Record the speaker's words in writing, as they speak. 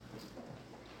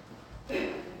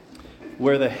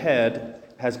where the head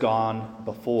has gone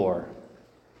before.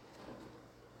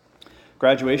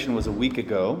 Graduation was a week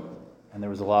ago, and there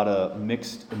was a lot of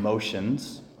mixed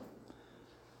emotions.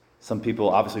 Some people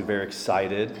obviously very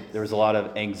excited. There was a lot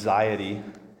of anxiety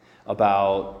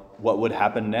about what would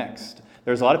happen next.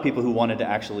 There was a lot of people who wanted to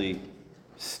actually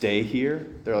stay here.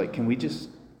 They're like, can we just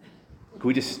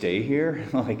stay here?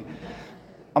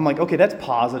 I'm like, okay, that's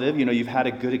positive. You've had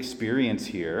a good experience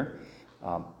here.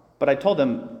 But I told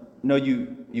them, no,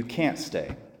 you can't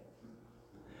stay.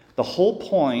 The whole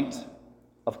point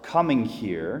of coming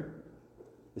here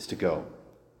is to go.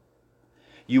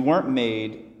 You weren't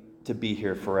made to be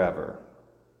here forever.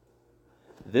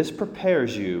 This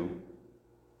prepares you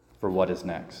for what is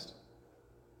next.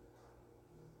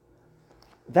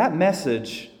 That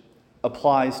message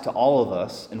applies to all of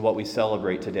us in what we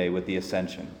celebrate today with the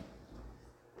Ascension.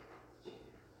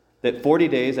 That 40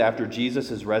 days after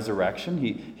Jesus' resurrection,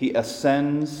 he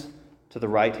ascends to the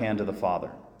right hand of the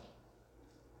Father.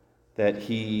 That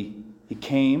he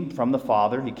came from the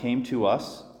Father, he came to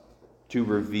us to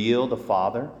reveal the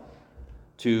Father,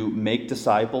 to make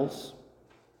disciples,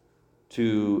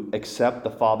 to accept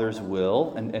the Father's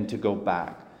will, and to go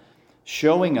back,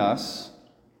 showing us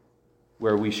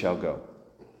where we shall go.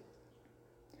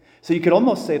 So you could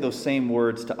almost say those same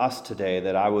words to us today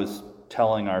that I was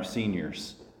telling our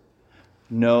seniors.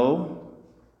 No,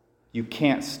 you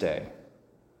can't stay.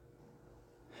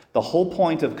 The whole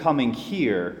point of coming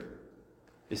here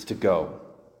is to go.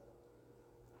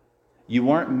 You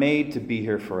weren't made to be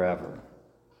here forever.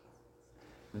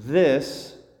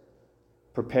 This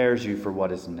prepares you for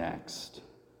what is next.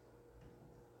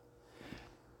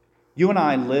 You and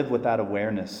I live with that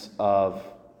awareness of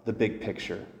the big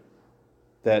picture,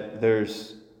 that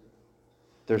there's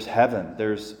heaven,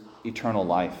 there's eternal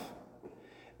life.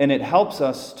 And it helps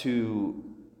us to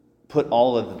put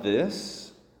all of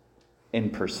this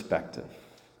in perspective.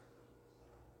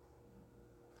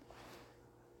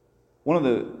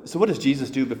 So what does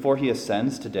Jesus do before he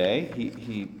ascends today?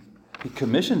 He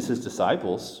commissions his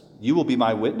disciples. You will be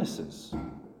my witnesses.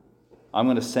 I'm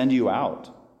going to send you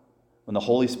out. When the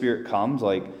Holy Spirit comes,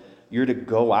 you're to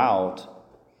go out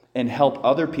and help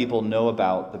other people know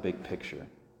about the big picture.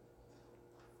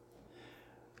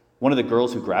 One of the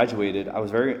girls who graduated, I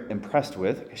was very impressed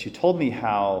with. She told me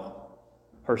how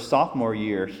her sophomore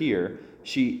year here,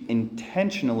 she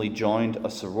intentionally joined a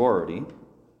sorority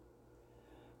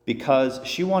because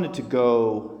she wanted to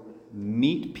go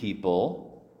meet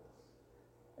people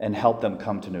and help them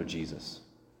come to know Jesus.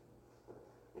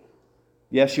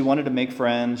 Yes, she wanted to make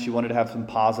friends, she wanted to have some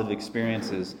positive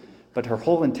experiences, but her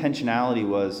whole intentionality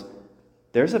was,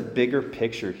 there's a bigger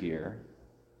picture here.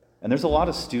 And there's a lot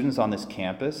of students on this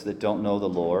campus that don't know the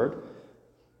Lord.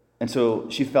 And so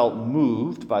she felt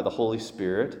moved by the Holy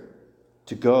Spirit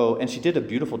to go, and she did a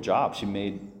beautiful job. She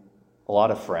made a lot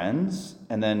of friends,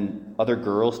 and then other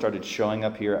girls started showing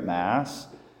up here at Mass,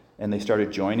 and they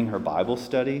started joining her Bible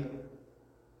study.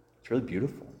 It's really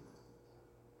beautiful.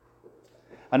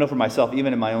 I know for myself,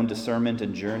 even in my own discernment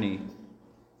and journey,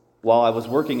 while I was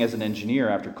working as an engineer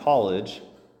after college,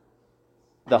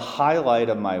 the highlight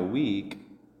of my week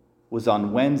was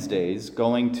on Wednesdays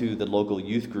going to the local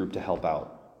youth group to help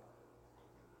out.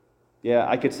 Yeah,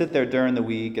 I could sit there during the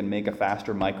week and make a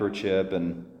faster microchip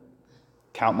and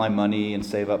count my money and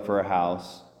save up for a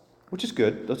house, which is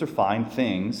good. Those are fine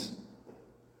things.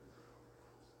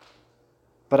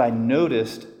 But I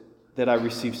noticed that I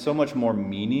received so much more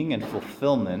meaning and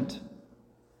fulfillment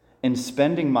in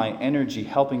spending my energy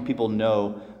helping people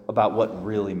know about what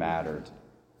really mattered.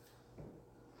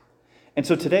 And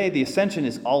so today, the Ascension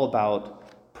is all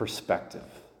about perspective.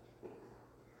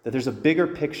 That there's a bigger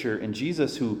picture in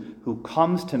Jesus who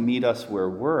comes to meet us where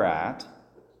we're at,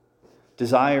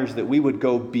 desires that we would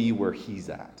go be where he's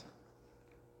at.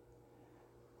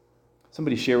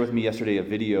 Somebody shared with me yesterday a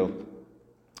video.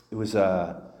 It was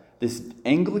this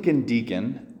Anglican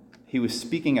deacon. He was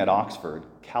speaking at Oxford,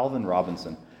 Calvin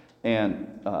Robinson,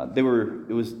 and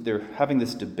they're having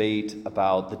this debate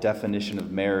about the definition of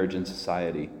marriage in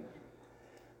society.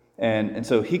 And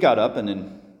so he got up, and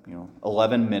in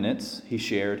 11 minutes, he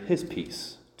shared his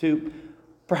piece to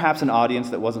perhaps an audience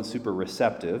that wasn't super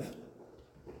receptive.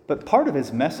 But part of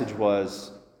his message was,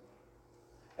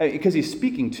 because he's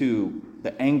speaking to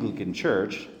the Anglican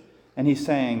Church, and he's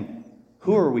saying,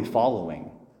 who are we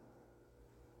following?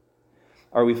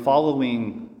 Are we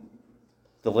following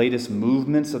the latest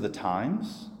movements of the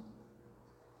times?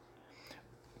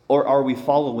 Or are we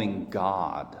following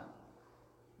God?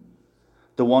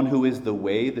 The one who is the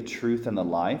way, the truth, and the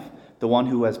life, the one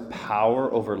who has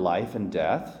power over life and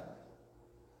death,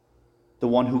 the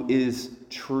one who is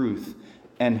truth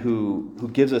and who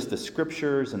gives us the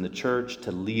scriptures and the church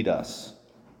to lead us.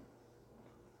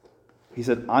 He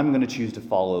said, I'm going to choose to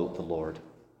follow the Lord.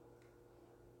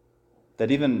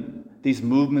 That even these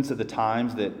movements of the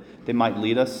times that they might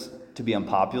lead us to be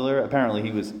unpopular, apparently he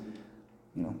was,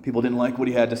 people didn't like what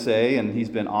he had to say, and he's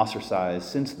been ostracized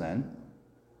since then.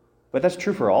 But that's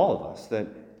true for all of us, that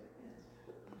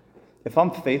if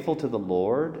I'm faithful to the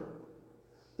Lord,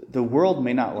 the world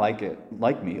may not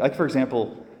like me. Like, for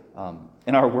example,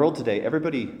 in our world today,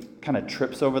 everybody kind of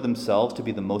trips over themselves to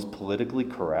be the most politically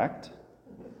correct.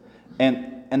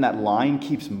 And that line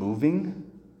keeps moving.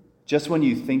 Just when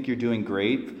you think you're doing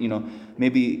great,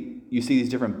 maybe you see these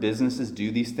different businesses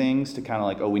do these things to kind of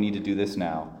like, oh, we need to do this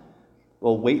now.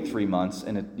 Well, wait 3 months,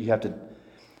 and you have to...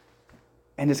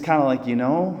 And it's kind of like,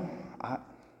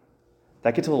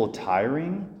 that gets a little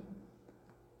tiring.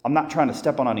 I'm not trying to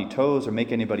step on any toes or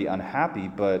make anybody unhappy,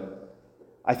 but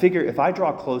I figure if I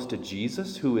draw close to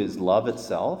Jesus, who is love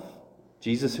itself,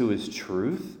 Jesus who is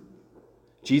truth,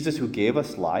 Jesus who gave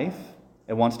us life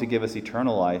and wants to give us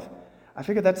eternal life, I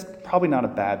figure that's probably not a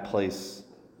bad place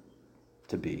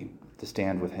to be, to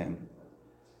stand with him,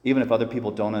 even if other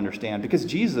people don't understand. Because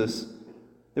Jesus,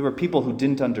 there were people who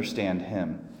didn't understand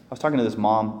him. I was talking to this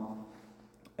mom,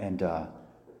 and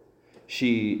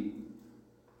she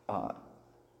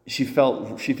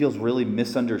feels really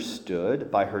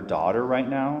misunderstood by her daughter right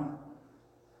now.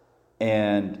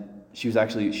 And she's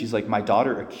like, my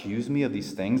daughter accused me of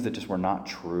these things that just were not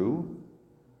true.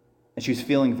 And she's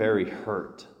feeling very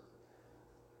hurt.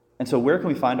 And so where can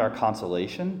we find our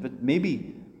consolation? But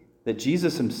maybe that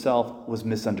Jesus himself was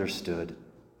misunderstood.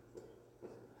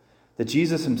 That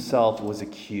Jesus himself was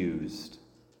accused.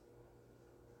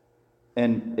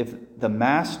 And if the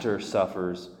master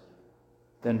suffers,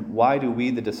 then why do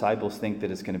we, the disciples, think that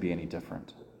it's going to be any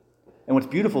different? And what's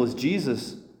beautiful is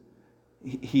Jesus,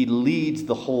 he leads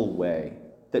the whole way.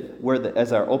 That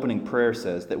as our opening prayer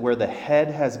says, that where the head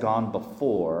has gone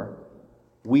before,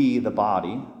 we, the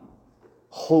body,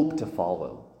 hope to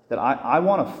follow. That I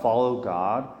want to follow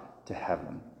God to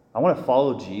heaven. I want to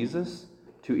follow Jesus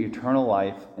to eternal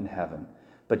life in heaven.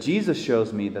 But Jesus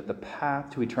shows me that the path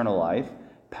to eternal life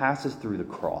passes through the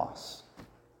cross.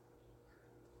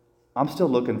 I'm still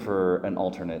looking for an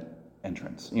alternate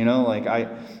entrance.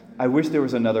 I wish there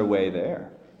was another way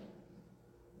there.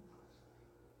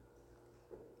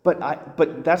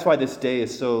 But that's why this day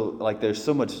is so, there's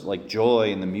so much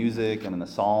joy in the music and in the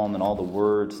psalm and all the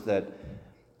words that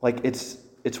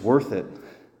it's worth it.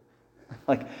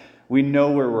 We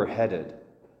know where we're headed.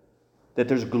 That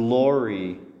there's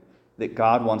glory that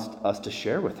God wants us to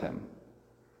share with him.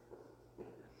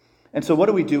 And so what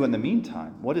do we do in the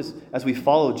meantime? As we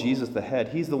follow Jesus the head,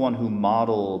 he's the one who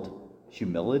modeled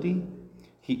humility.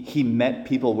 He met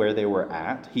people where they were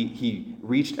at. He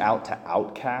reached out to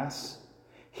outcasts.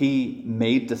 He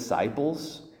made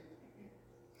disciples.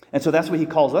 And so that's what he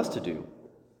calls us to do.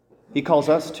 He calls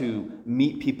us to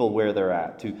meet people where they're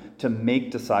at, to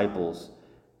make disciples.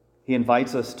 He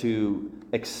invites us to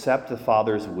accept the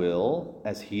Father's will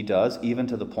as he does, even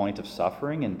to the point of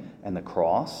suffering and the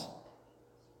cross,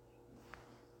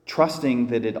 trusting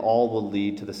that it all will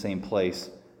lead to the same place,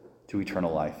 to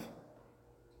eternal life.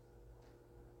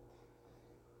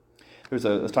 I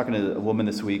was talking to a woman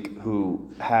this week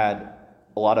who had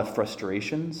a lot of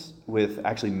frustrations with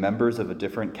actually members of a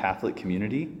different Catholic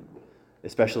community,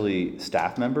 especially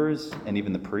staff members and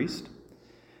even the priest.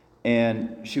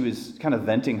 And she was kind of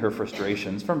venting her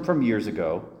frustrations from years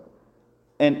ago.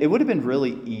 And it would have been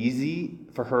really easy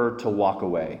for her to walk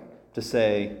away, to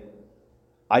say,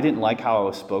 I didn't like how I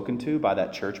was spoken to by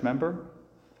that church member.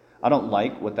 I don't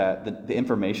like what the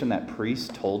information that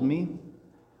priest told me.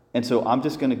 And so I'm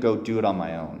just going to go do it on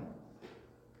my own.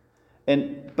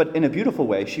 But in a beautiful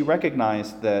way, she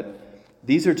recognized that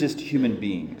these are just human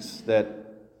beings, that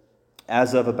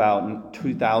as of about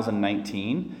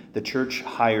 2019, the church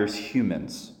hires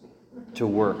humans to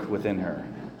work within her.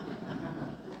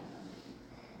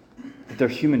 That they're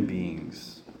human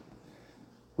beings,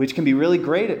 which can be really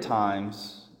great at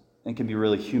times and can be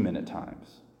really human at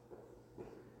times.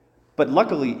 But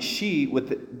luckily, she,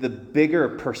 with the bigger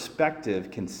perspective,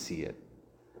 can see it.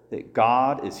 That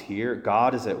God is here,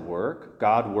 God is at work,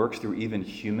 God works through even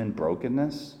human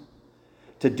brokenness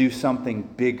to do something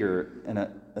bigger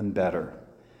and better.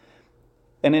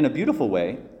 And in a beautiful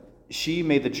way, she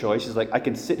made the choice. She's like, I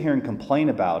can sit here and complain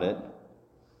about it,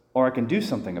 or I can do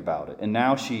something about it. And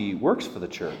now she works for the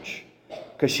church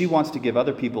because she wants to give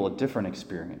other people a different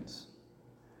experience.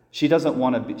 She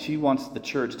wants the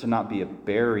church to not be a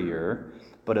barrier,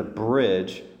 but a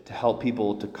bridge to help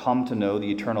people to come to know the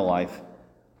eternal life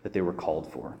that they were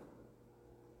called for.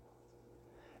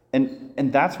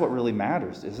 And that's what really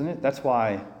matters, isn't it? That's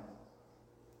why,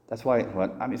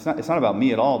 well, I mean, it's not about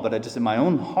me at all, but just in my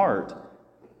own heart,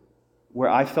 where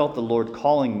I felt the Lord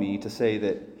calling me to say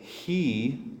that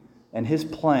He and His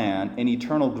plan in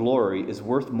eternal glory is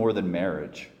worth more than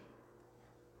marriage.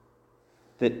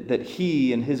 That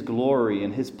He and His glory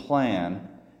and His plan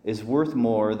is worth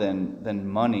more than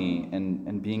money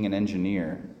and being an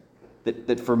engineer.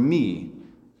 That for me,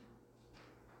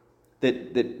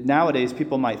 that nowadays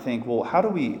people might think, well, how do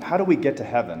we get to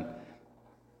heaven?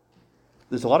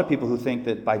 There's a lot of people who think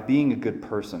that by being a good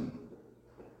person,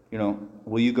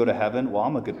 will you go to heaven? Well,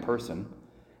 I'm a good person.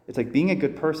 It's like being a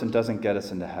good person doesn't get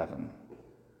us into heaven.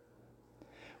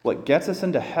 What gets us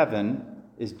into heaven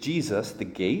is Jesus, the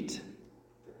gate.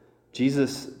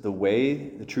 Jesus, the way,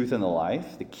 the truth, and the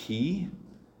life, the key.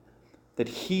 That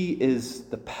He is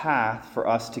the path for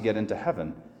us to get into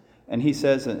heaven. And He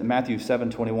says in Matthew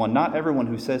 7:21, "Not everyone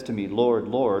who says to me, 'Lord,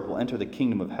 Lord,' will enter the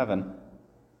kingdom of heaven,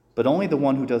 but only the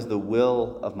one who does the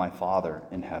will of my Father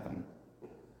in heaven."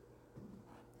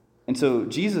 And so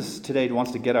Jesus today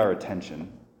wants to get our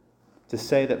attention, to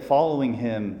say that following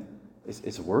Him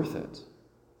is worth it.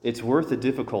 It's worth the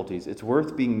difficulties. It's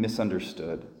worth being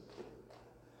misunderstood.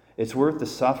 It's worth the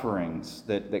sufferings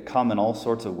that come in all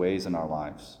sorts of ways in our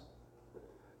lives.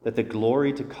 That the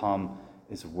glory to come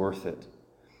is worth it.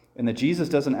 And that Jesus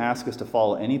doesn't ask us to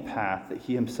follow any path that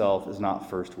He Himself is not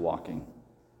first walking.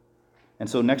 And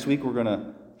so next week we're going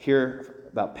to hear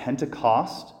about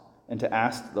Pentecost and to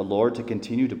ask the Lord to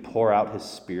continue to pour out His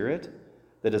Spirit.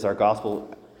 That is our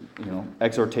gospel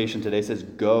exhortation today says,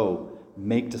 go,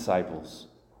 make disciples.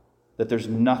 That there's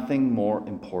nothing more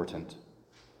important.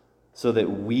 So that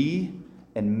we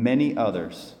and many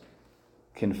others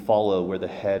can follow where the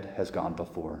head has gone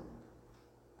before.